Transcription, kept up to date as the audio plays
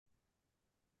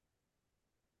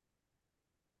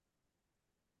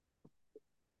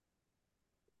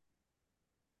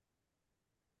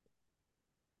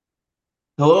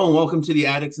Hello and welcome to the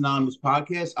Addicts Anonymous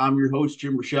podcast. I'm your host,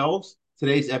 Jim Rochelle.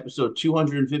 Today's episode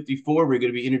 254. We're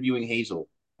going to be interviewing Hazel.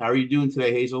 How are you doing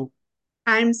today, Hazel?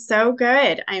 I'm so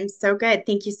good. I'm so good.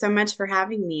 Thank you so much for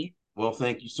having me. Well,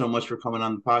 thank you so much for coming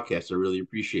on the podcast. I really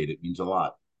appreciate it. It means a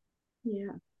lot.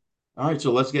 Yeah. All right,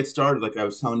 so let's get started. Like I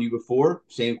was telling you before,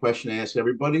 same question I ask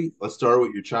everybody. Let's start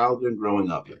with your childhood and growing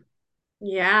up.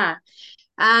 Yeah.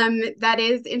 That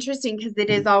is interesting because it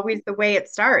is always the way it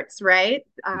starts, right?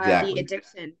 The Exactly.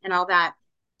 addiction and all that.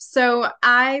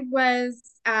 I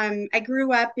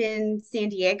grew up in San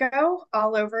Diego,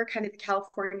 all over kind of the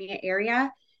California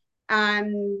area.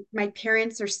 My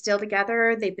parents are still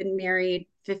together. They've been married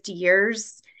 50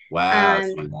 years. Wow,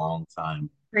 that's a Um, long time.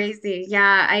 Crazy.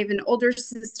 Yeah, I have an older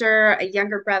sister, a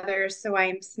younger brother, so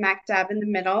I'm smack dab in the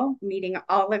middle, meeting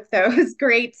all of those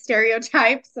great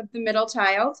stereotypes of the middle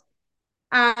child.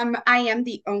 I am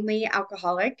the only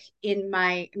alcoholic in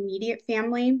my immediate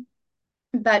family,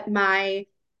 but my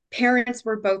parents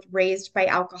were both raised by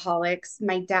alcoholics.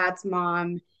 My dad's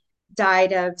mom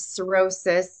died of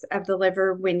cirrhosis of the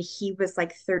liver when he was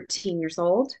like 13 years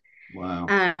old. Wow.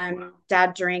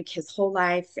 Dad drank his whole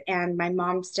life, and my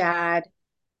mom's dad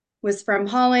was from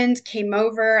Holland, came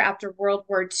over after World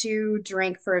War II,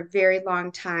 drank for a very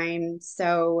long time.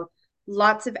 So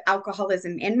lots of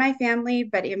alcoholism in my family,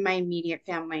 but in my immediate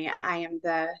family, I am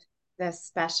the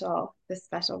special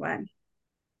one.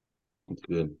 That's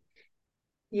good.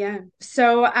 Yeah.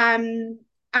 So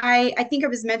I think I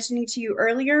was mentioning to you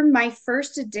earlier, my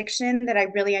first addiction that I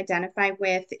really identify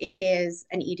with is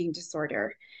an eating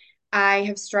disorder. I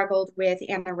have struggled with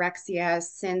anorexia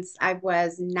since I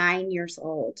was 9 years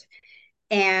old.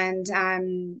 And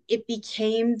it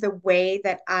became the way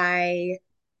that I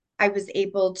was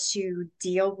able to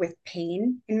deal with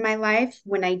pain in my life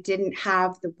when I didn't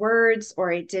have the words,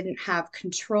 or I didn't have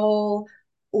control,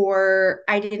 or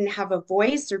I didn't have a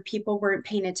voice, or people weren't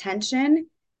paying attention.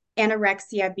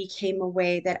 Anorexia became a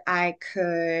way that I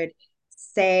could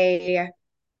say,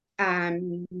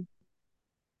 um,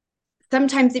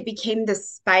 sometimes it became the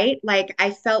spite. Like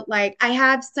I felt like I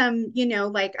have some,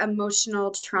 like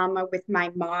emotional trauma with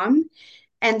my mom.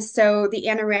 And so the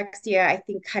anorexia, I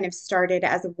think, kind of started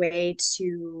as a way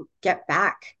to get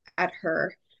back at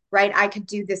her, right? I could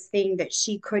do this thing that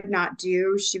she could not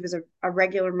do. She was a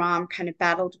regular mom, kind of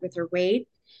battled with her weight.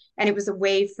 And it was a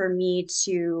way for me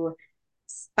to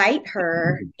spite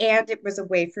her. And it was a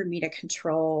way for me to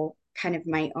control kind of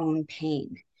my own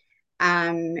pain.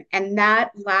 And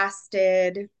that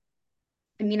lasted,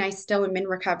 I mean, I still am in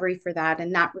recovery for that.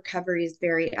 And that recovery is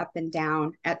very up and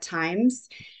down at times.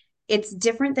 It's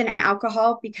different than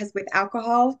alcohol because with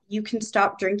alcohol, you can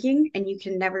stop drinking and you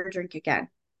can never drink again,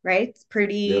 right? It's Yep.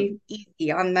 pretty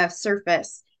easy on the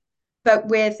surface. But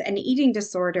with an eating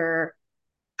disorder,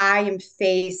 I am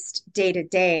faced day to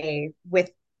day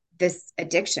with this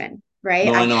addiction, right?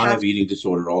 No, I I know I have, have eating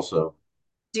disorder also.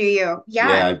 do you? Yeah,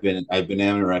 Yeah, I've been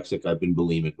anorexic, I've been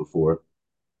bulimic before.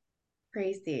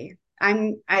 crazy.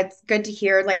 It's good to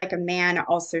hear like a man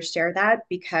also share that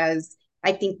because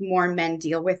I think more men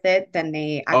deal with it than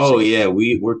they Oh actually yeah, think.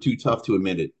 we're too tough to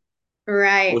admit it.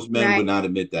 Right, Most men would right. not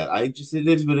admit that. I just it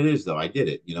is what it is though. I did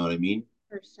it. You know what I mean?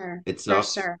 For sure, It for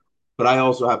sucks. sure. But I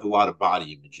also have a lot of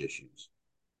body image issues.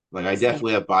 Like I Same.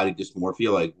 definitely have body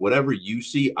dysmorphia. Like whatever you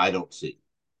see, I don't see.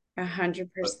 A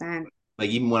hundred But percent. like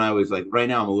even when I was like right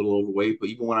now I'm a little overweight, but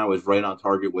even when I was right on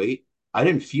target weight, I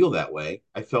didn't feel that way.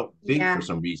 I felt big for Yeah,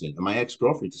 some reason. And my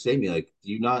ex-girlfriend to say to me, like,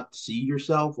 do you not see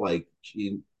yourself? Like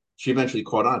she eventually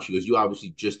caught on. She goes, you obviously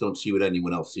just don't see what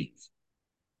anyone else sees.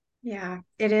 yeah.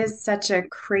 It is such a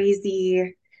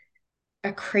crazy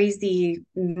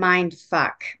mind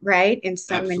fuck, right? In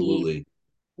so many Absolutely.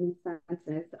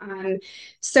 senses.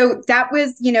 So that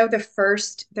was, the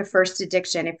first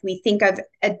addiction. If we think of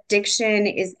addiction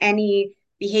is any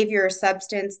behavior or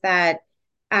substance that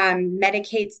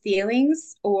medicates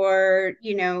feelings or,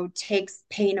 takes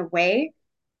pain away,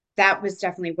 that was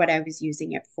definitely what I was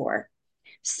using it for.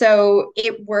 So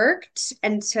it worked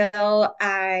until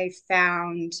I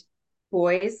found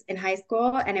boys in high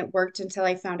school, and it worked until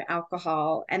I found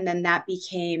alcohol. And then that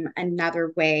became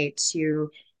another way to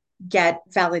get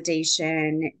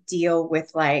validation, deal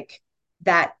with like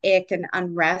that ick and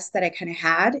unrest that I kind of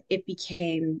had. It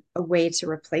became a way to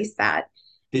replace that.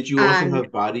 Did you also Um,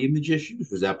 have body image issues?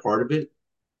 Was that part of it?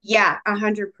 Yeah,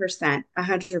 100%,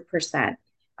 100%.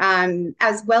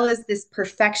 As well as this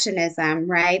perfectionism,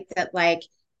 right? That like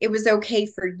it was okay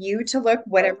for you to look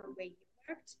whatever way you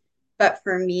looked, but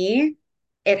for me,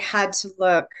 it had to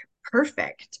look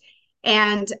perfect.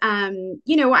 And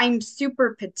I'm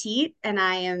super petite and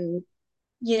I am,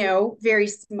 very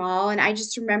small. And I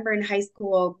just remember in high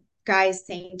school guys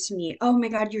saying to me, "Oh my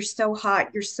God, you're so hot.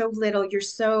 You're so little. You're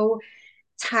so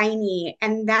tiny."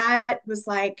 And that was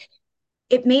like,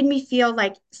 it made me feel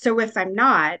like, so if I'm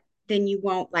not, then you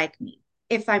won't like me.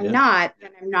 If I'm Yeah. not,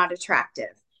 then I'm not attractive.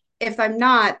 If I'm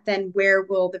not, then where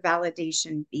will the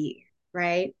validation be?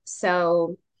 Right.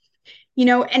 So,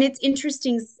 and it's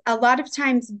interesting. A lot of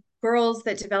times, girls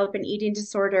that develop an eating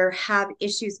disorder have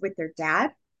issues with their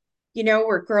dad,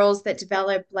 or girls that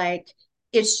develop like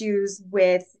issues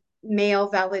with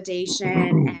male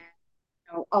validation and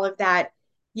all of that.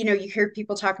 You hear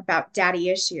people talk about daddy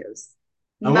issues.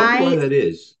 I wonder why My that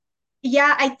is.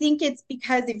 Yeah, I think it's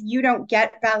because if you don't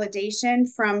get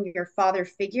validation from your father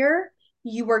figure,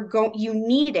 you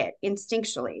need it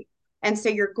instinctually. And so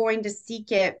you're going to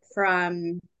seek it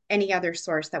from any other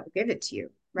source that will give it to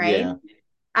you, right?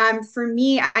 Yeah. For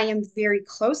me, I am very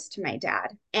close to my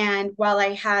dad. And while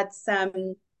I had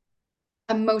some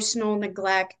emotional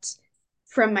neglect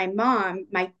from my mom,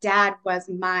 my dad was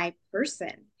my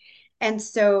person. And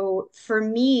so for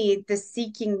me, the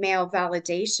seeking male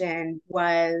validation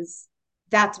was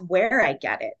that's where I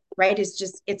get it, right?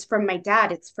 It's from my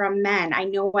dad, it's from men. I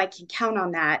know I can count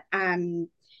on that.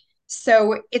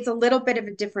 So it's a little bit of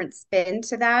a different spin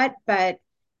to that, but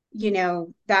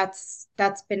that's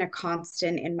been a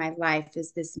constant in my life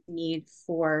is this need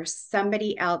for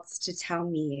somebody else to tell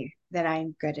me that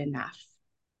I'm good enough,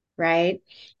 right?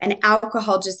 And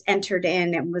alcohol just entered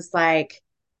in and was like,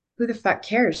 who the fuck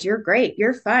cares? You're great.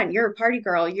 You're fun. You're a party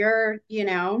girl. You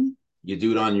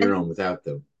do it on your And own without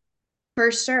them.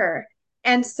 for sure.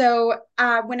 And so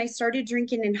when I started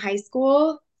drinking in high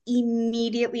school,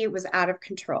 immediately it was out of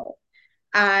control.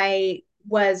 I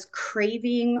was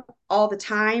craving all the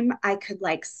time. I could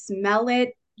like smell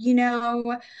it.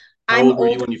 How I'm old were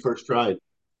you old. when you first tried?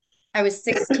 I was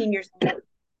 16 years old.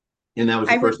 And that was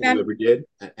I the first thing you remember. ever did?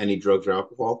 Any drugs or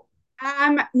alcohol?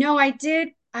 No, I did.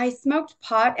 I smoked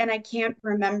pot and I can't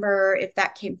remember if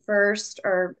that came first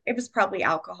or it was probably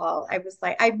alcohol. I was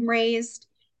like, I'm raised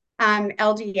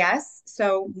LDS,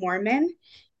 so Mormon.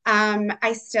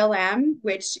 I still am,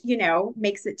 which,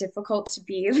 makes it difficult to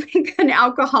be like an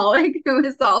alcoholic who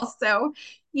is also,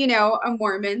 a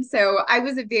Mormon. So I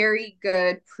was a very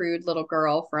good prude little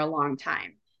girl for a long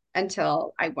time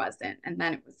until I wasn't. And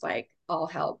then it was like all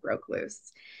hell broke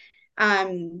loose.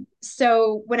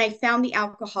 So when I found the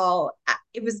alcohol,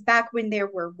 it was back when there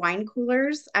were wine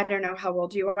coolers. I don't know how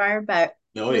old you are, but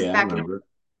Oh it was yeah, I remember.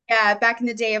 back in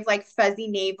the day of like Fuzzy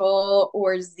Navel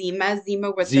or Zima.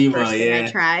 Zima was the Zima, first thing I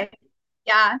yeah. tried.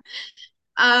 Yeah.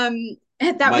 Um,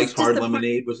 that Mike's was Hard disappointing.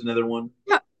 Lemonade was another one.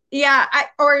 Yeah,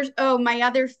 my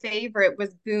other favorite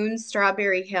was Boone's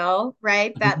Strawberry Hill,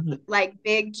 right? That like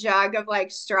big jug of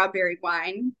like strawberry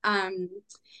wine.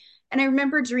 And I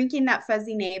remember drinking that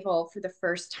Fuzzy Navel for the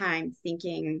first time,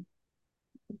 thinking,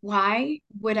 why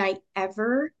would I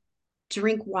ever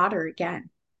drink water again?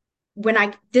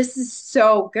 This is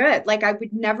so good. Like I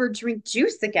would never drink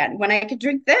juice again when I could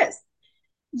drink this.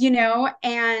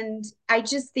 And I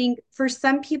just think for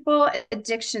some people,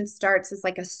 addiction starts as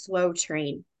like a slow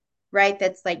train, right?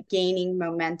 That's like gaining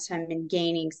momentum and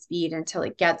gaining speed until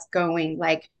it gets going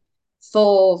like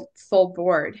full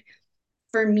board.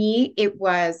 For me, it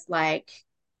was like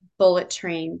bullet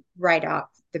train right off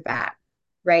the bat,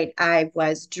 right? I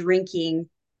was drinking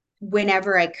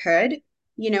whenever I could.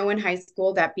 In high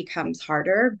school, that becomes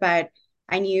harder, but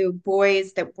I knew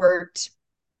boys that worked,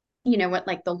 at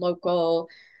like the local,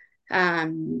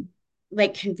 um,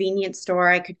 like convenience store.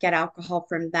 I could get alcohol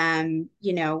from them.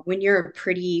 When you're a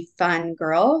pretty fun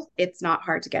girl, it's not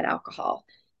hard to get alcohol,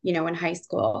 in high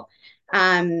school.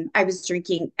 I was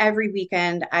drinking every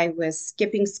weekend. I was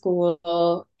skipping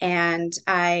school and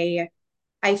I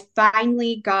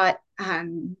finally got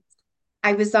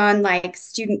I was on like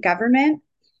student government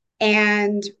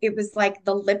and it was like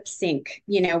the lip sync,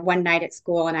 one night at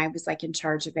school and I was like in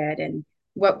charge of it and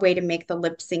what way to make the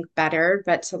lip sync better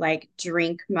but to like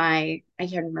drink I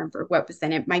can't remember what was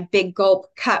in it, my big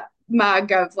gulp cup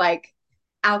mug of like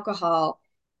alcohol.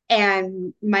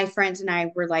 And my friends and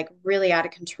I were like really out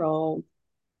of control.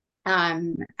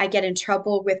 I get in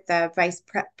trouble with the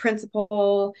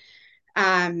principal.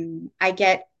 Um, I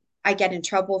get in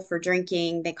trouble for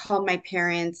drinking. They call my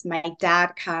parents. My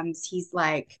dad comes. He's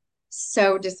like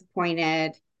so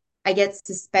disappointed. I get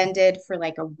suspended for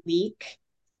like a week.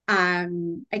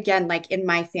 Again, like in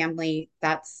my family,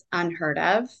 that's unheard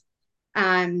of.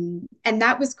 And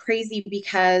that was crazy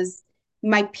because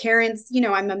my parents,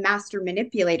 I'm a master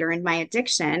manipulator in my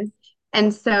addiction.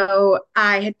 And so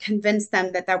I had convinced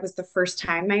them that that was the first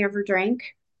time I ever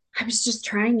drank. I was just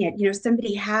trying it.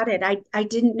 Somebody had it. I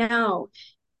didn't know.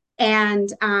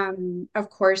 And of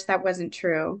course, that wasn't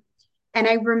true. And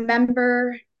I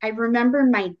remember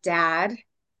my dad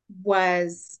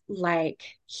was like,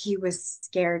 he was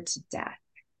scared to death,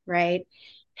 right?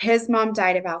 His mom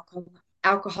died of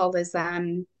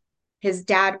alcoholism. His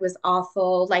dad was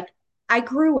awful. Like, I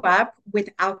grew up with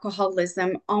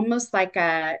alcoholism almost like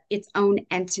its own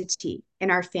entity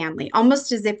in our family,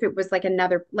 almost as if it was like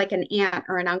another, like an aunt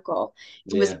or an uncle.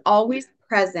 It was Yeah. always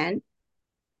present.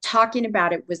 Talking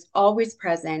about it was always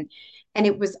present. And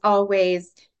it was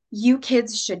always, you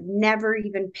kids should never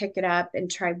even pick it up and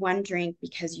try one drink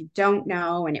because you don't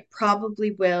know, and it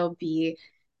probably will be,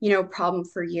 a problem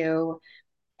for you.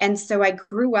 And so I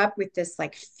grew up with this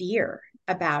like fear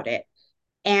about it.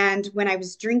 And when I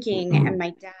was drinking and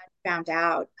my dad found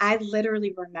out, I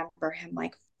literally remember him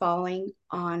like falling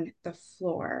on the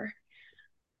floor,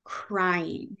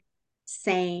 crying,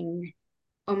 saying,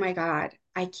 oh my God,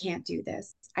 I can't do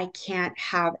this. I can't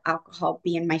have alcohol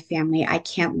be in my family. I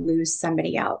can't lose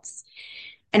somebody else.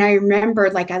 And I remember,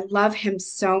 like, I love him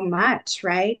so much,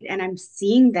 right? And I'm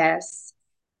seeing this,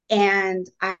 and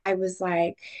I was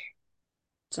like,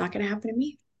 it's not going to happen to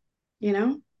me, you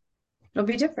know? It'll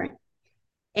be different.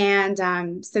 And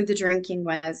so the drinking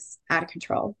was out of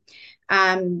control.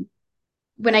 Um,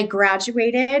 when I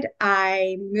graduated,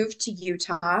 I moved to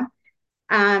Utah.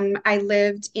 I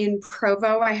lived in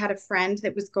Provo. I had a friend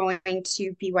that was going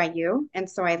to BYU, and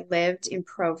so I lived in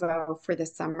Provo for the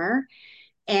summer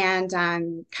and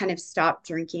kind of stopped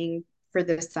drinking for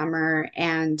the summer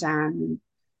and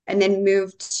then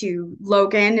moved to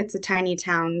Logan. It's a tiny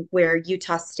town where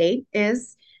Utah State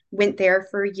is. Went there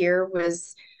for a year,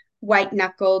 was white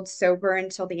knuckled sober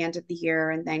until the end of the year,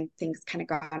 and then things kind of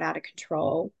got out of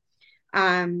control.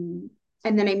 Um,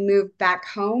 and then I moved back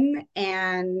home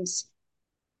and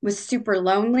was super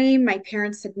lonely. My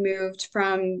parents had moved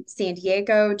from San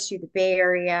Diego to the Bay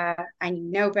Area. I knew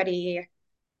nobody.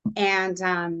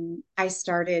 And I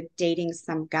started dating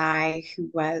some guy who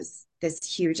was this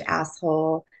huge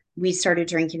asshole. We started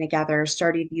drinking together,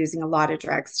 started using a lot of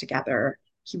drugs together.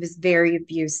 He was very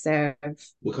abusive.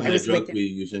 What I kind of was with drugs him, were you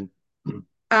using?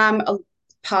 a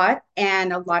pot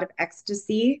and a lot of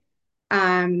ecstasy.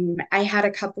 I had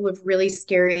a couple of really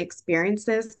scary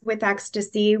experiences with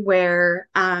ecstasy where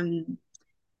I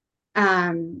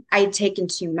had taken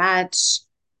too much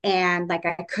and like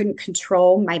I couldn't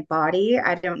control my body.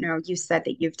 I don't know, you said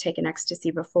that you've taken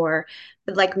ecstasy before,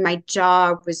 but like my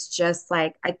jaw was just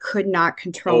like I could not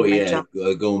control Oh my yeah,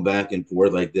 jaw. going back and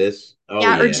forth like this. Oh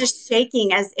Yeah, or yeah, just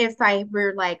shaking as if I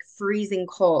were like freezing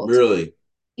cold. really.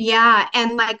 Yeah,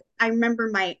 and like I remember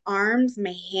my arms,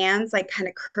 my hands like kind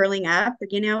of curling up,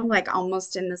 like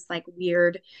almost in this like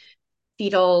weird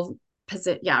fetal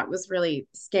position. Yeah, it was really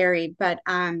scary, but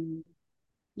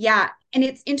yeah, and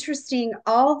it's interesting.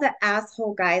 All the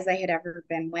asshole guys I had ever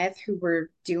been with who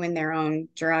were doing their own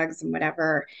drugs and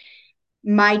whatever,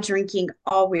 my drinking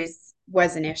always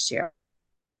was an issue,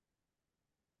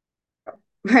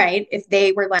 right? If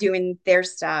they were like doing their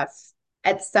stuff,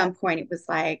 at some point it was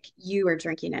like, you are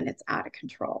drinking and it's out of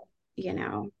control.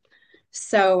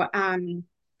 So,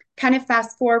 kind of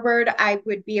fast forward, I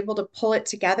would be able to pull it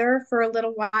together for a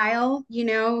little while,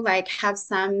 like have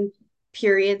some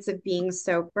periods of being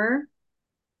sober.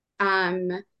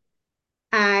 Um,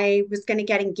 I was going to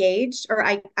get engaged, or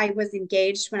I was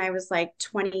engaged when I was like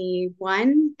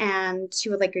 21 and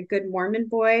to like a good Mormon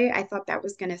boy. I thought that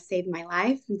was going to save my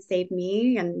life and save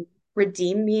me and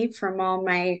redeem me from all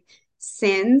my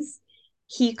sins.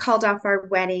 He called off our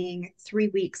wedding 3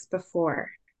 weeks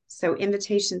before. So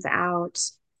invitations out,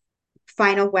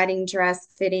 final wedding dress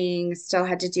fitting, still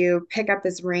had to do pick up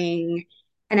his ring.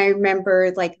 And I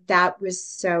remember like that was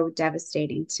so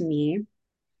devastating to me.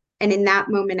 And in that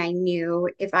moment, I knew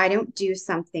if I don't do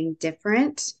something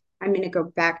different, I'm going to go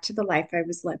back to the life I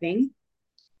was living.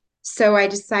 So I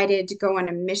decided to go on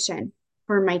a mission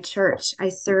for my church. I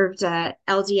served a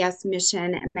LDS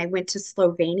mission and I went to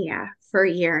Slovenia for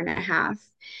a year and a half.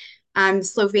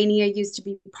 Slovenia used to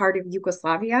be part of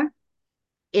Yugoslavia.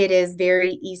 It is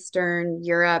very Eastern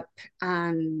Europe.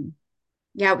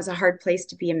 Yeah, it was a hard place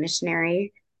to be a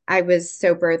missionary. I was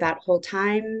sober that whole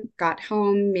time, got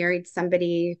home, married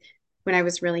somebody when I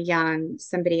was really young,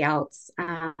 somebody else,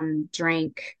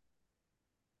 drank.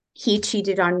 He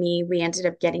cheated on me. We ended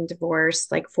up getting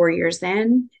divorced like 4 years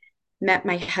in, met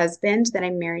my husband that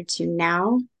I'm married to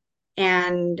now.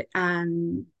 And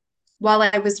while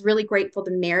I was really grateful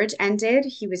the marriage ended,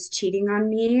 he was cheating on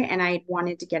me and I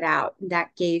wanted to get out.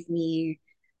 That gave me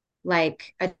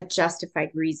like a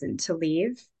justified reason to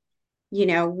leave.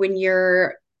 When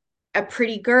you're a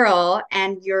pretty girl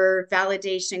and your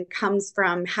validation comes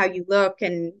from how you look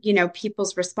and,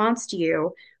 people's response to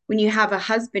you, when you have a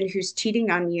husband who's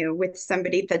cheating on you with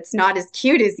somebody that's not as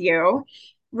cute as you,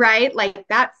 right? Like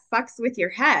that fucks with your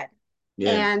head.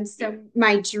 Yeah. And so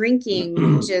my drinking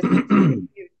just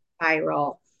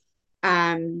spiral.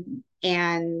 And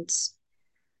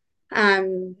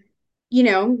um,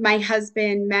 my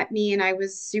husband met me and I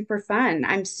was super fun.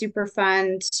 I'm super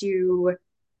fun to,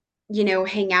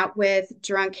 hang out with.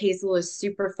 Drunk Hazel is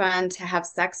super fun to have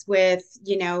sex with,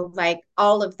 like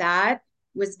all of that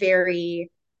was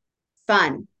very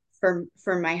fun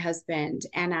for my husband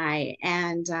and I,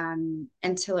 and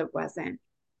until it wasn't,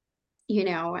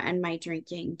 and my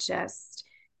drinking just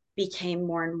became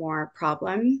more and more a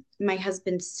problem. My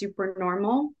husband's super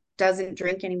normal, doesn't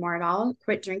drink anymore at all,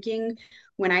 quit drinking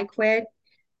when I quit,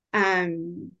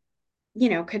 um,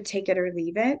 could take it or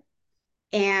leave it.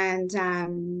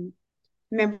 And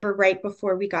remember right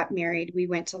before we got married, we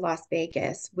went to Las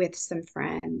Vegas with some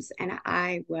friends, and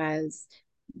I was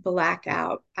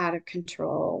blackout, out of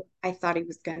control. I thought he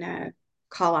was gonna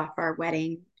call off our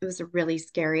wedding. It was a really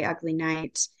scary, ugly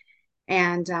night.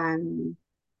 And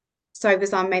so I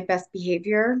was on my best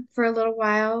behavior for a little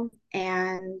while.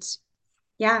 And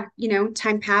yeah,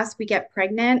 time passed. We get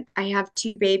pregnant. I have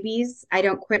two babies. I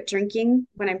don't quit drinking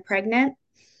when I'm pregnant.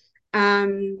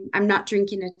 I'm not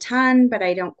drinking a ton, but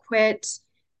I don't quit.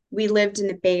 We lived in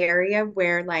the Bay Area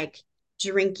where like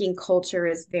drinking culture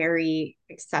is very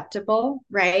acceptable,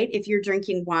 right? If you're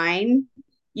drinking wine,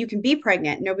 you can be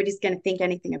pregnant. Nobody's going to think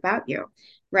anything about you,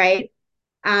 right?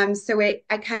 I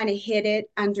kind of hid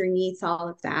it underneath all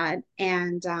of that.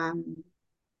 And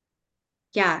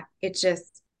yeah, it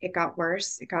got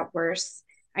worse. It got worse.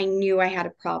 I knew I had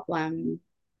a problem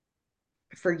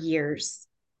for years.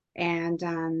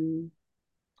 And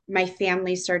my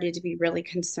family started to be really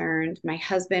concerned. My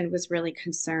husband was really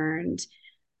concerned.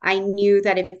 I knew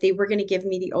that if they were going to give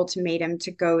me the ultimatum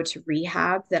to go to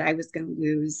rehab, that I was going to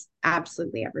lose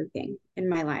absolutely everything in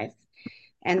my life.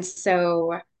 And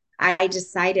so I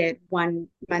decided one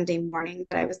Monday morning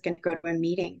that I was going to go to a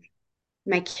meeting.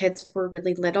 My kids were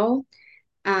really little.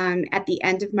 At the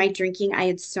end of my drinking, I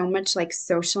had so much like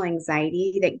social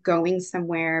anxiety that going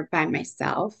somewhere by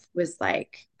myself was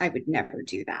like, I would never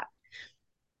do that.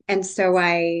 And so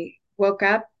I woke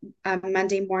up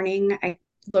Monday morning. I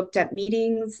looked at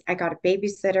meetings. I got a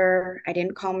babysitter. I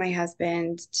didn't call my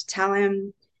husband to tell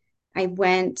him. I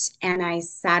went and I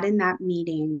sat in that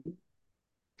meeting.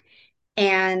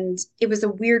 And it was a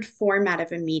weird format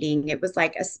of a meeting. It was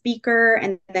like a speaker,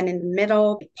 and then in the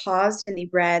middle, they paused and they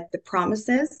read the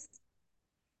promises.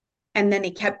 And then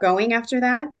they kept going after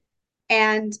that.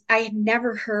 And I had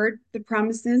never heard the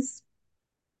promises,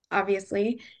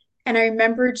 obviously. And I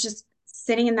remember just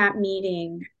sitting in that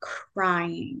meeting,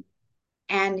 crying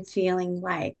and feeling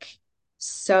like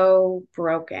so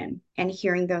broken and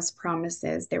hearing those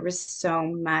promises. There was so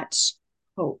much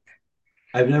hope.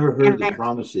 I've never heard And the I,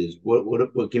 promises. What,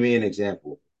 give me an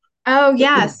example. oh,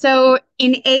 yeah. So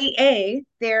in AA,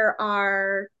 there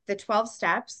are the 12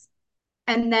 steps,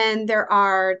 and then there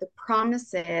are the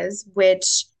promises,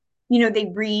 which,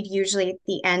 they read usually at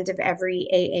the end of every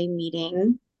AA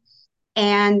meeting.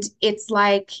 And it's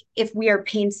like if we are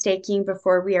painstaking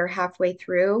before we are halfway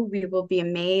through, we will be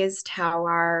amazed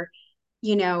how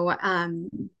you know, um,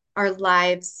 our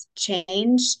lives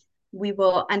change. We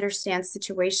will understand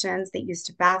situations that used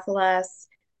to baffle us.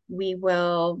 We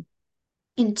will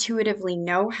intuitively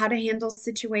know how to handle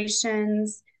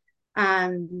situations.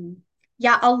 Um,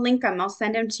 yeah, I'll link them. I'll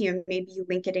send them to you. Maybe you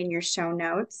link it in your show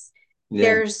notes. Yeah.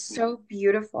 They're so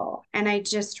beautiful. And I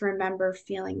just remember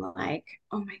feeling like,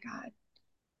 oh my God,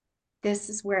 this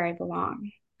is where I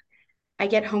belong. I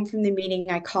get home from the meeting.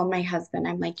 I call my husband.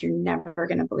 I'm like, you're never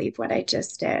going to believe what I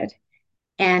just did.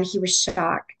 And he was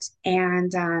shocked.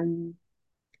 And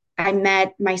I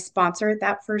met my sponsor at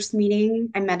that first meeting.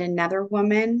 I met another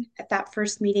woman at that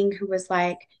first meeting who was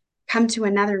like, come to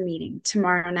another meeting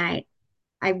tomorrow night.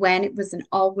 I went, it was an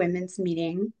all women's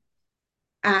meeting.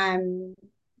 Um,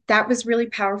 that was really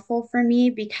powerful for me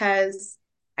because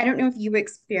I don't know if you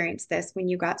experienced this when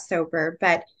you got sober,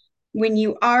 but when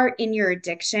you are in your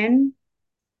addiction,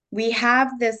 we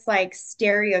have this like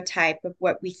stereotype of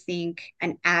what we think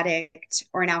an addict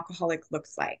or an alcoholic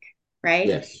looks like, right?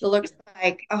 Yes. It looks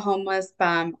like a homeless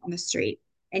bum on the street.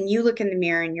 And you look in the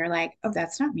mirror and you're like, oh,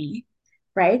 that's not me,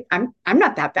 right? I'm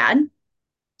not that bad.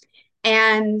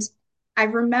 And I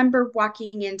remember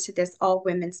walking into this all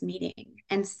women's meeting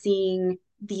and seeing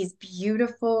these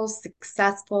beautiful,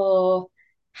 successful,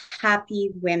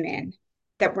 happy women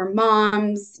that were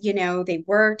moms, they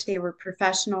worked, they were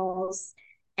professionals.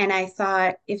 And I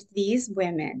thought, if these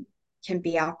women can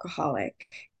be alcoholic,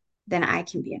 then I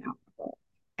can be an alcoholic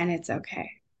and it's okay.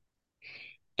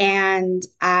 And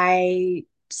I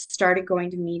started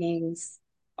going to meetings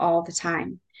all the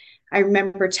time. I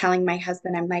remember telling my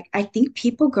husband, I'm like, I think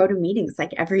people go to meetings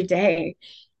like every day.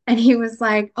 And he was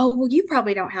like, oh, well, you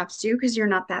probably don't have to because you're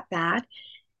not that bad.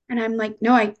 And I'm like,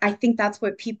 no, I think that's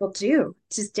what people do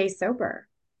to stay sober.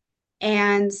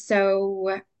 And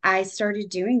so I started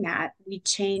doing that. We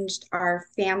changed our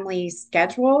family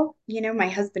schedule. My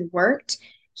husband worked.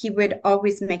 He would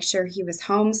always make sure he was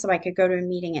home so I could go to a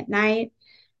meeting at night.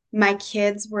 My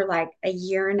kids were like a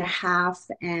year and a half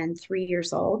and 3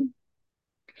 years old,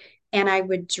 and I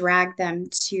would drag them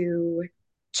to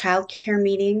childcare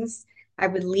meetings. I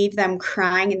would leave them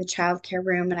crying in the childcare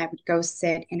room and I would go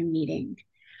sit in a meeting.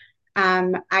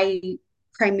 I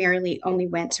primarily only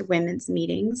went to women's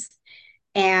meetings.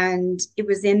 And it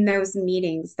was in those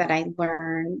meetings that I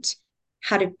learned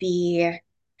how to be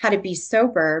how to be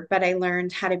sober, but I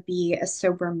learned how to be a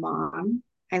sober mom.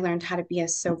 I learned how to be a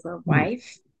sober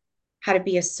wife, how to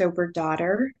be a sober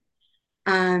daughter.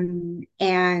 And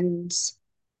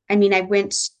I mean, I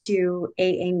went to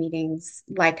AA meetings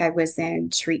like I was in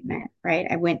treatment, right?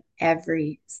 I went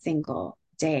every single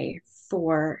day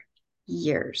for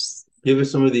years. Give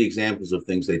us some of the examples of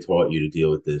things they taught you to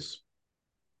deal with this.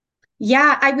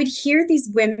 Yeah, I would hear these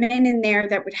women in there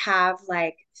that would have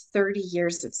like 30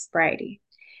 years of sobriety.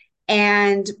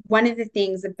 And one of the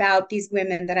things about these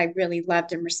women that I really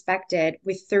loved and respected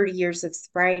with 30 years of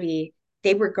sobriety,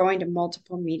 they were going to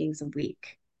multiple meetings a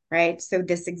week, right? So,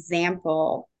 this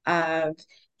example of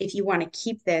if you want to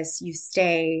keep this, you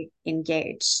stay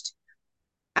engaged.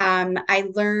 I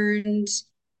learned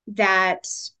that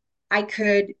I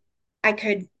could I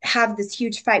could have this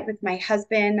huge fight with my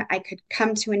husband. I could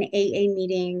come to an AA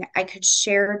meeting. I could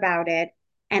share about it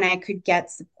and I could get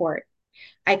support.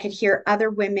 I could hear other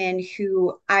women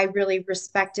who I really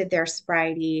respected their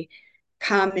sobriety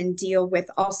come and deal with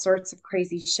all sorts of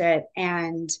crazy shit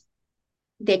and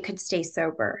they could stay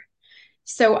sober.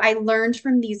 So I learned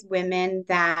from these women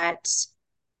that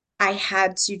I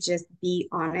had to just be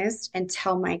honest and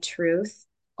tell my truth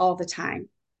all the time.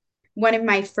 One of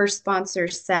my first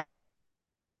sponsors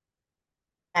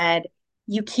said,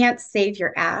 you can't save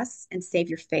your ass and save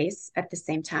your face at the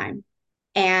same time.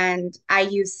 And I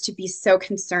used to be so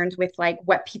concerned with like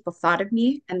what people thought of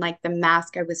me and like the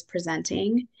mask I was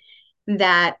presenting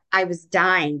that I was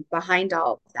dying behind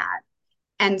all of that.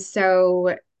 And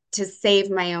so to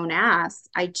save my own ass,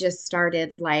 I just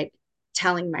started like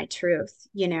telling my truth.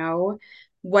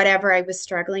 Whatever I was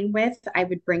struggling with, I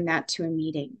would bring that to a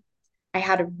meeting. I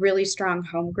had a really strong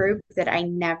home group that I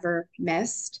never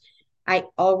missed. I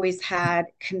always had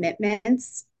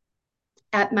commitments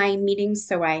at my meetings,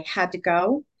 so I had to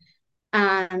go.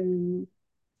 Um,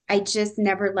 I just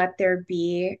never let there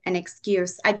be an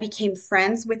excuse. I became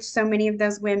friends with so many of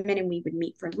those women, and we would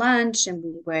meet for lunch and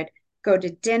we would go to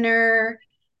dinner.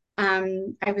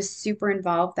 I was super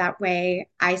involved that way.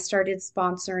 I started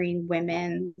sponsoring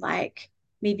women like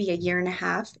maybe a year and a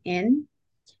half in.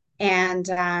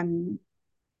 And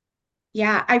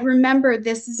yeah, I remember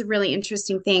this is a really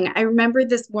interesting thing. I remember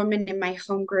this woman in my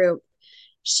home group.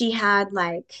 She had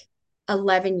like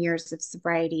 11 years of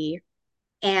sobriety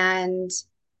and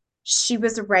she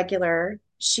was a regular.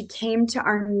 She came to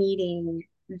our meeting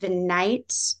the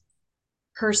night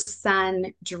her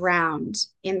son drowned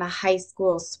in the high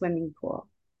school swimming pool.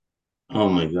 Oh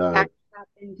my That God.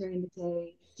 happened during the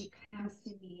day. She comes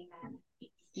to me and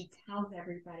she tells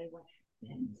everybody what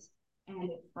happened. And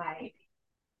it's like,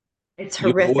 it's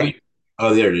Your voice. horrific.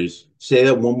 Oh, there it is. Say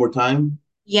that one more time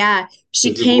Yeah, she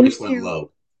because your came voice went to,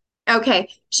 low. okay,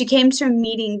 she came to a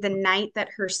meeting the night that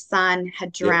her son had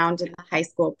Yep. drowned in the high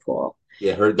school pool.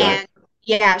 Yeah, heard that. And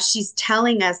yeah, she's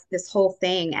telling us this whole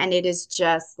thing, and it is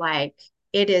just like,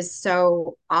 it is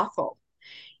so awful.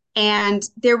 And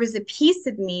there was a piece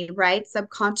of me, right,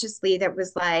 subconsciously that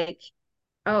was like,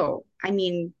 oh, I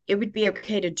mean, it would be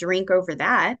okay to drink over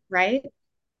that, right?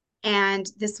 And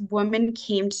this woman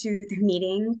came to the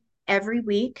meeting every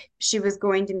week. She was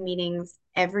going to meetings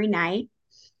every night.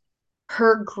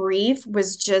 Her grief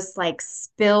was just like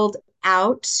spilled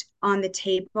out on the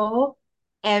table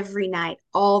every night,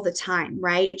 all the time,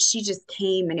 right? She just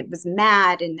came and it was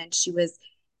mad. And then she was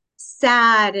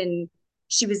sad and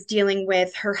she was dealing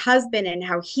with her husband and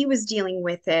how he was dealing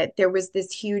with it. There was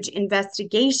this huge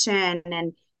investigation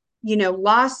and,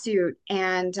 lawsuit.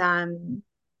 And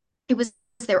it was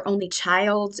their only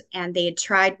child and they had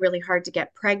tried really hard to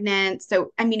get pregnant.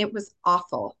 So, I mean, it was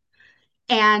awful.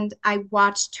 And I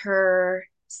watched her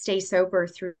stay sober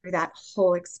through that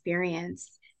whole experience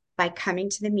by coming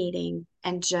to the meeting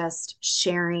and just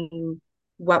sharing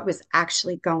what was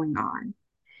actually going on.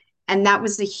 And that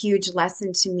was a huge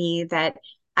lesson to me that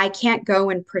I can't go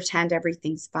and pretend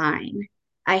everything's fine.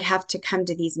 I have to come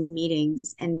to these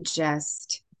meetings and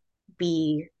just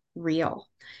be real.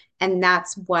 And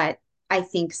that's what I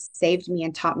think saved me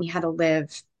and taught me how to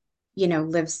live,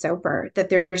 live sober, that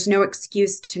there's no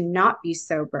excuse to not be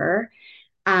sober.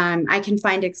 I can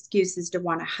find excuses to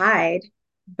want to hide,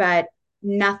 but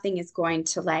nothing is going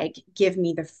to like give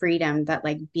me the freedom that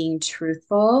like being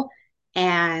truthful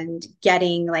and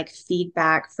getting like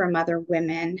feedback from other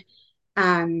women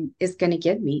is going to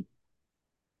give me.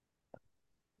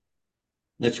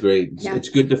 That's great. Yeah. It's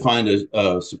good to find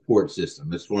a support system.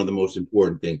 That's one of the most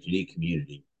important things. You need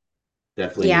community.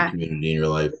 Definitely need Yeah, community in your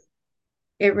life.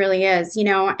 it really is,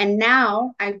 and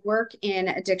now I work in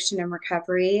addiction and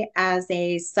recovery as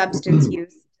a substance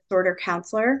use disorder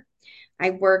counselor.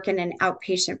 I work in an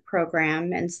outpatient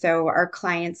program. And so our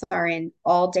clients are in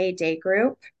all day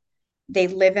group. They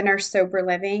live in our sober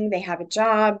living. They have a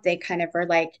job. They kind of are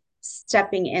like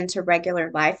stepping into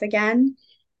regular life again.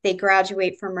 They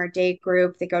graduate from our day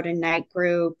group. They go to night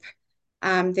group.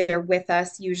 They're with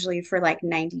us usually for like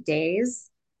 90 days.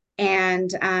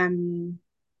 And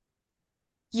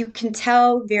you can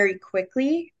tell very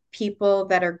quickly people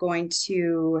that are going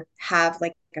to have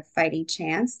like a fighting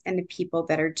chance and the people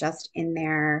that are just in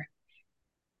there,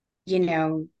 you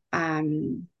know,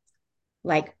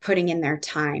 like putting in their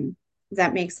time. Does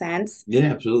that make sense?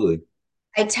 Yeah, absolutely.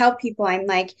 I tell people, I'm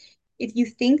like, if you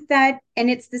think that, and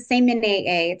it's the same in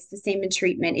AA, it's the same in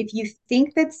treatment. If you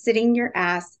think that sitting your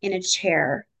ass in a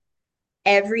chair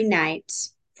every night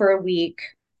for a week,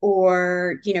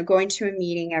 or going to a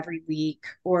meeting every week,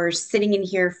 or sitting in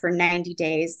here for 90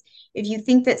 days, if you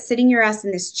think that sitting your ass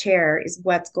in this chair is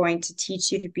what's going to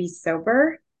teach you to be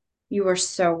sober, you are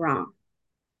so wrong.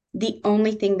 The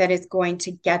only thing that is going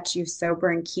to get you sober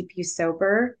and keep you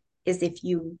sober is if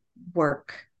you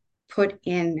work, put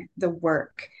in the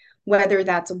work, whether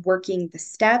that's working the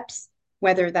steps,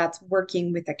 whether that's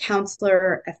working with a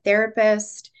counselor, a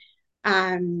therapist.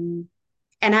 Um,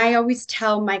 and I always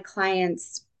tell my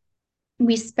clients,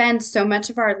 we spend so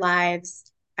much of our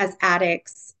lives as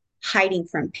addicts hiding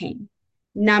from pain,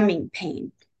 numbing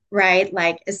pain, right?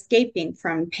 Like escaping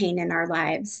from pain in our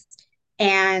lives.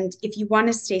 And if you want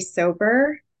to stay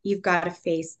sober, you've got to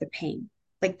face the pain.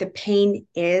 Like the pain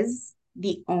is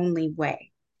the only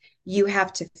way. You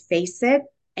have to face it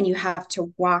and you have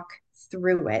to walk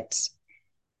through it,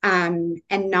 and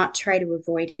not try to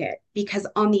avoid it. Because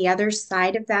on the other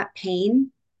side of that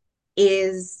pain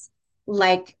is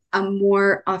like a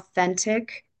more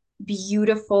authentic,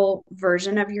 beautiful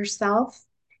version of yourself.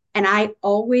 And I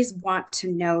always want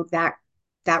to know that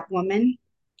woman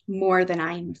more than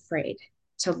I am afraid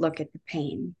to look at the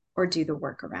pain or do the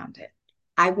work around it.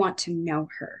 I want to know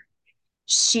her.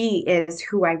 She is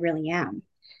who I really am.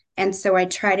 And so I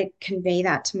try to convey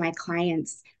that to my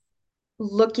clients,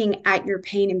 looking at your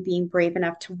pain and being brave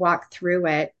enough to walk through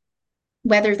it,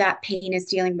 whether that pain is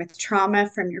dealing with trauma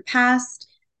from your past,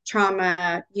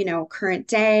 trauma, current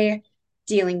day,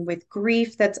 dealing with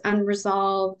grief that's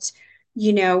unresolved,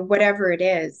 whatever it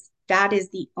is, that is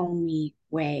the only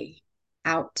way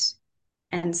out.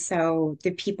 And so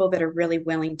the people that are really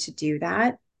willing to do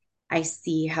that, I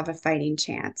see have a fighting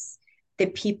chance. The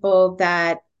people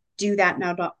that do that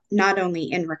not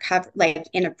only in recovery, like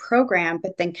in a program,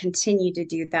 but then continue to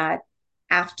do that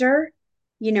after,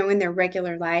 in their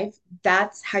regular life,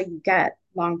 that's how you get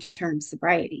long-term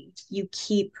sobriety. You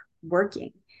keep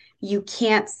working. You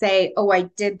can't say, oh, I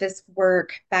did this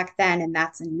work back then and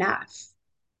that's enough.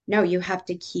 No, you have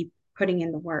to keep putting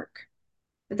in the work.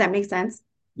 Does that make sense?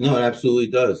 No, it absolutely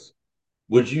does.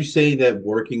 Would you say that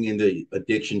working in the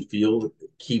addiction field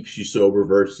keeps you sober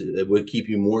versus it would keep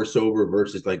you more sober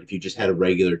versus like if you just had a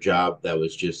regular job that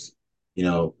was just,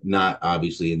 not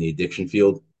obviously in the addiction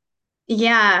field?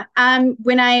 Yeah.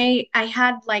 When I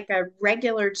had like a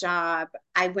regular job,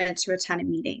 I went to a ton of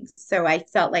meetings. So I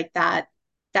felt like that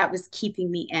was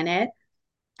keeping me in it.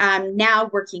 Now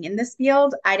working in this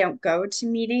field, I don't go to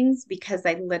meetings because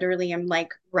I literally am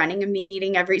like running a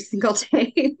meeting every single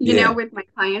day, Yeah. with my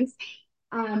clients.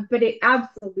 But it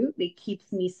absolutely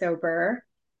keeps me sober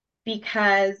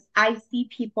because I see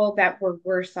people that were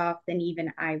worse off than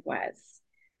even I was.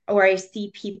 Or I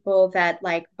see people that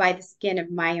like by the skin of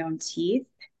my own teeth,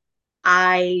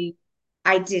 I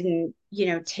I didn't,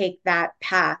 take that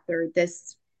path or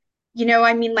this,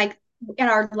 I mean, like in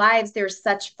our lives, there's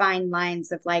such fine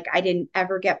lines of like, I didn't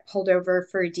ever get pulled over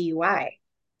for a DUI.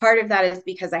 Part of that is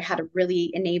because I had a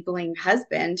really enabling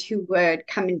husband who would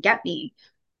come and get me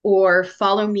or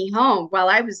follow me home while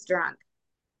I was drunk,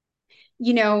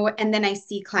 and then I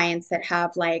see clients that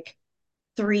have like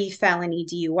three felony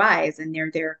DUIs and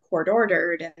they're court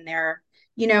ordered and they're,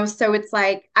 So it's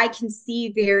like I can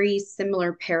see very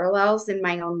similar parallels in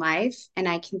my own life, and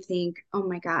I can think, oh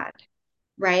my God,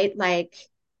 right? Like,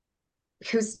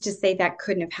 who's to say that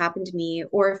couldn't have happened to me?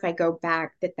 Or if I go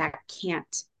back, that that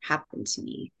can't happen to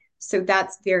me. So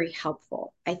that's very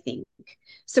helpful, I think.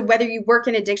 So whether you work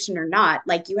in addiction or not,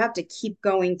 like you have to keep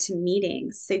going to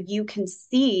meetings so you can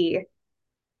see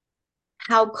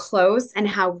how close and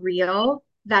how real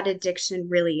that addiction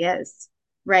really is,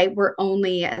 right? We're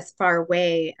only as far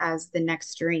away as the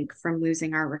next drink from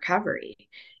losing our recovery.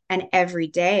 And every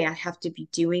day I have to be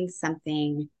doing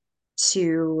something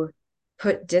to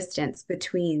put distance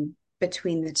between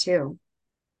the two.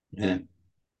 Yeah.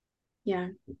 Yeah.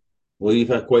 Well, you've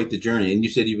had quite the journey, and you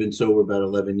said you've been sober about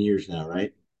 11 years now,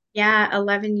 right? Yeah,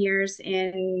 11 years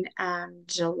in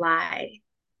July.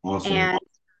 Awesome. And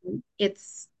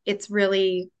it's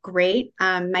really great.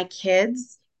 My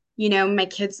kids,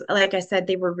 like I said,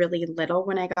 they were really little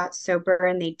when I got sober,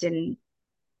 and they didn't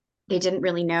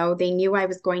really know. They knew I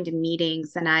was going to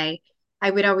meetings, and I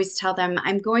would always tell them,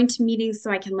 I'm going to meetings so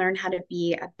I can learn how to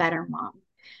be a better mom.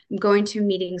 I'm going to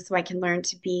meetings so I can learn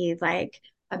to be like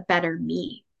a better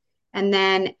me. And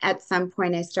then at some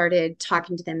point I started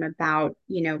talking to them about,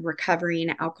 recovery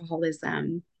and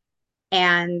alcoholism,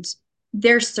 and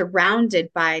they're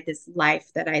surrounded by this life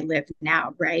that I live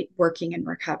now, right? Working in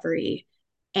recovery.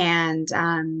 And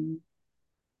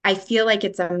I feel like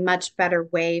it's a much better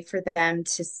way for them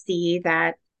to see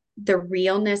that the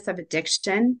realness of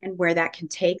addiction and where that can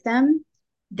take them.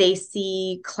 They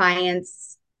see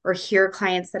clients or hear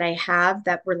clients that I have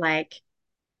that were like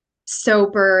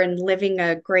sober and living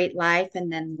a great life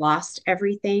and then lost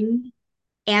everything.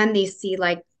 And they see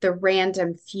like the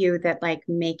random few that like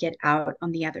make it out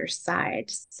on the other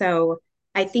side. So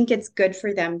I think it's good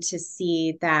for them to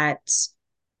see that.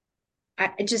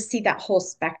 I just see that whole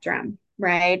spectrum,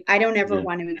 right? I don't ever Yeah.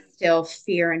 want to instill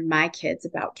fear in my kids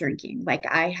about drinking like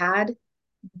I had,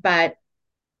 but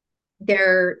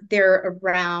they're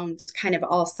around kind of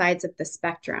all sides of the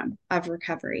spectrum of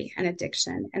recovery and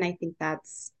addiction. And I think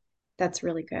that's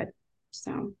really good.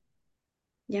 So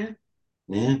yeah.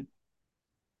 Yeah.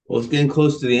 Well, it's getting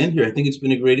close to the end here. I think it's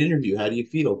been a great interview. How do you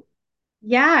feel?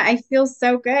 Yeah, I feel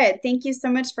so good. Thank you so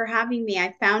much for having me.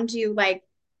 I found you like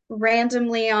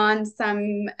randomly on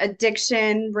some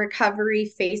addiction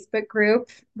recovery Facebook group,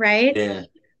 right? Yeah.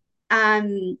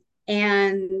 Um,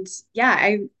 and yeah,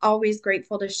 I'm always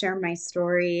grateful to share my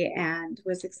story and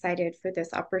was excited for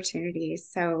this opportunity.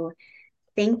 So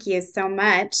thank you so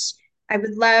much. I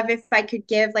would love if I could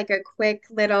give like a quick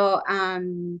little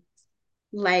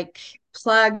like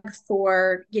plug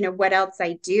for, what else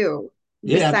I do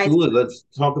Yeah, besides, absolutely. Let's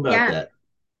talk about yeah, that.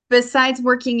 besides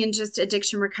working in just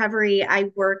addiction recovery,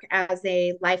 I work as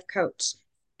a life coach,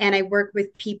 and I work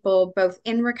with people both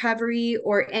in recovery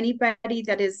or anybody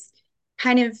that is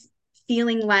kind of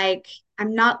feeling like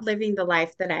I'm not living the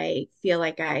life that I feel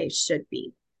like I should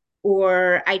be.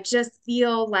 Or I just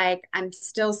feel like I'm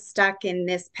still stuck in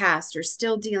this past or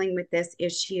still dealing with this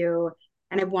issue,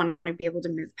 and I want to be able to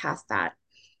move past that.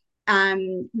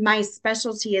 My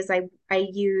specialty is I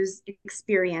use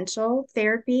experiential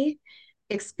therapy.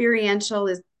 Experiential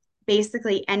is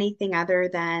basically anything other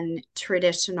than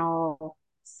traditional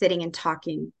sitting and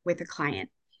talking with a client.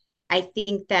 I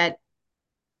think that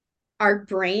our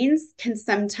brains can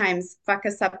sometimes fuck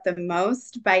us up the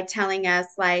most by telling us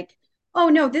like, oh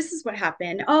no, this is what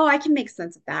happened. Oh, I can make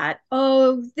sense of that.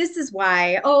 Oh, this is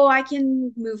why. Oh, I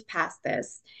can move past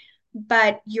this.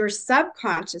 But your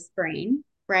subconscious brain,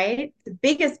 right? The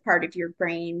biggest part of your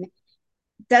brain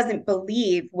doesn't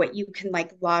believe what you can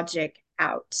like logic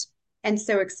out. And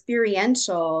so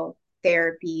experiential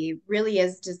therapy really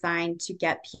is designed to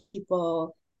get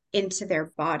people into their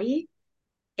body,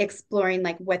 exploring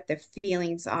like what the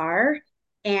feelings are,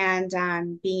 and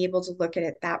being able to look at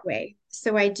it that way.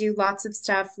 So I do lots of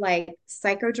stuff like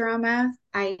psychodrama.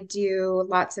 I do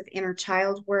lots of inner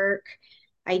child work.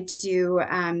 I do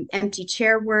empty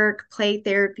chair work, play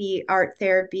therapy, art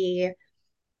therapy,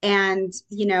 and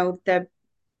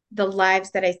the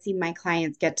lives that I see my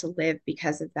clients get to live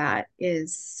because of that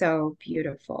is so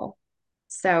beautiful.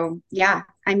 So, yeah,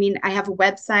 I mean, I have a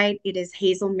website. It is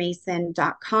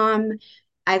hazelmason.com.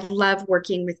 I love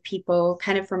working with people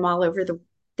kind of from all over the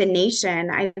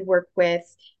nation. I work with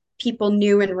people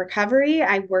new in recovery.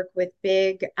 I work with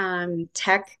big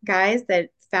tech guys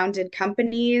that founded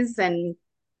companies and,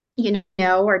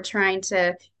 are trying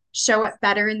to show up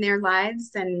better in their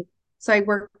lives. And so I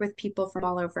work with people from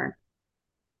all over.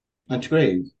 That's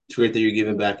great. It's great that you're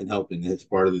giving back and helping. That's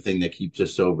part of the thing that keeps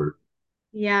us sober.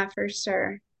 Yeah, for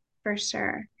sure. For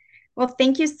sure. Well,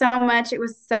 thank you so much. It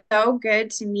was so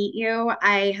good to meet you.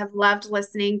 I have loved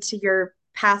listening to your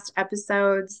past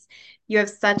episodes. You have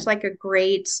such like a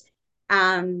great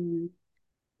um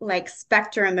like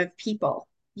spectrum of people,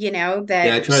 Yeah, I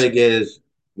that try to get as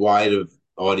wide of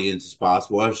audience as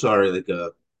possible. I'm sorry, like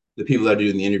the people that are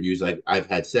doing the interviews, like I've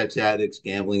had sex addicts,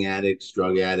 gambling addicts,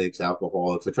 drug addicts,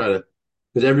 alcoholics. I try to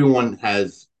because everyone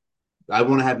has. I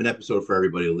want to have an episode for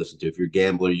everybody to listen to. If you're a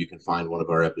gambler, you can find one of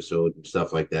our episodes and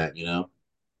stuff like that. You know.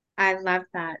 I love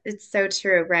that. It's so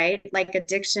true, right? Like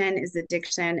addiction is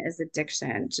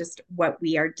addiction. Just what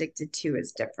we are addicted to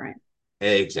is different.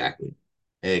 Exactly.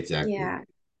 Exactly. Yeah,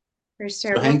 for So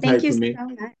sure. Well, hang thank tight you for so me.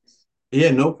 much.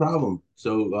 Yeah, no problem.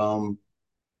 So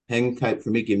hang tight for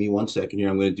me. Give me 1 second here.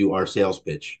 I'm going to do our sales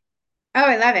pitch. Oh,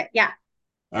 I love it. Yeah.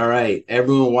 All right,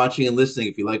 everyone watching and listening,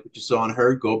 if you like what you saw and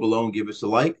heard, go below and give us a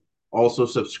like. Also,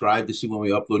 subscribe to see when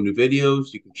we upload new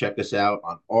videos. You can check us out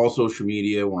on all social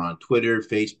media. We're on Twitter,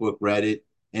 Facebook, Reddit,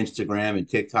 Instagram, and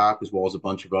TikTok, as well as a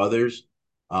bunch of others.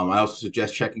 I also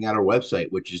suggest checking out our website,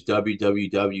 which is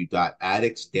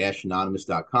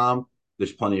www.addicts-anonymous.com.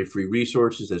 There's plenty of free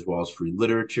resources as well as free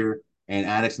literature. And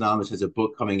Addicts Anonymous has a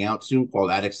book coming out soon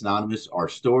called Addicts Anonymous: Our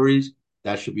Stories.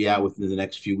 That should be out within the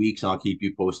next few weeks, and I'll keep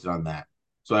you posted on that.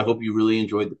 So I hope you really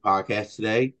enjoyed the podcast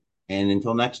today. And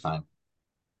until next time.